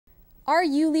Are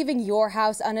you leaving your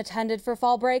house unattended for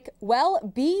fall break? Well,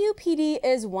 BUPD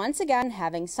is once again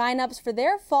having sign-ups for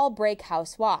their fall break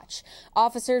house watch.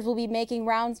 Officers will be making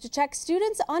rounds to check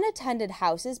students' unattended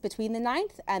houses between the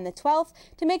 9th and the 12th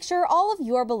to make sure all of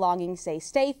your belongings stay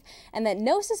safe and that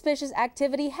no suspicious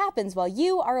activity happens while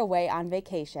you are away on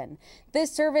vacation. This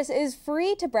service is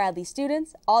free to Bradley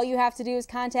students. All you have to do is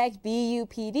contact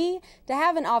BUPD to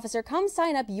have an officer come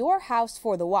sign up your house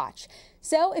for the watch.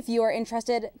 So if you are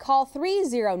interested, call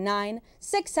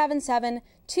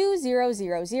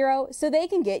 309-677-2000 so they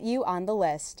can get you on the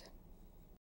list.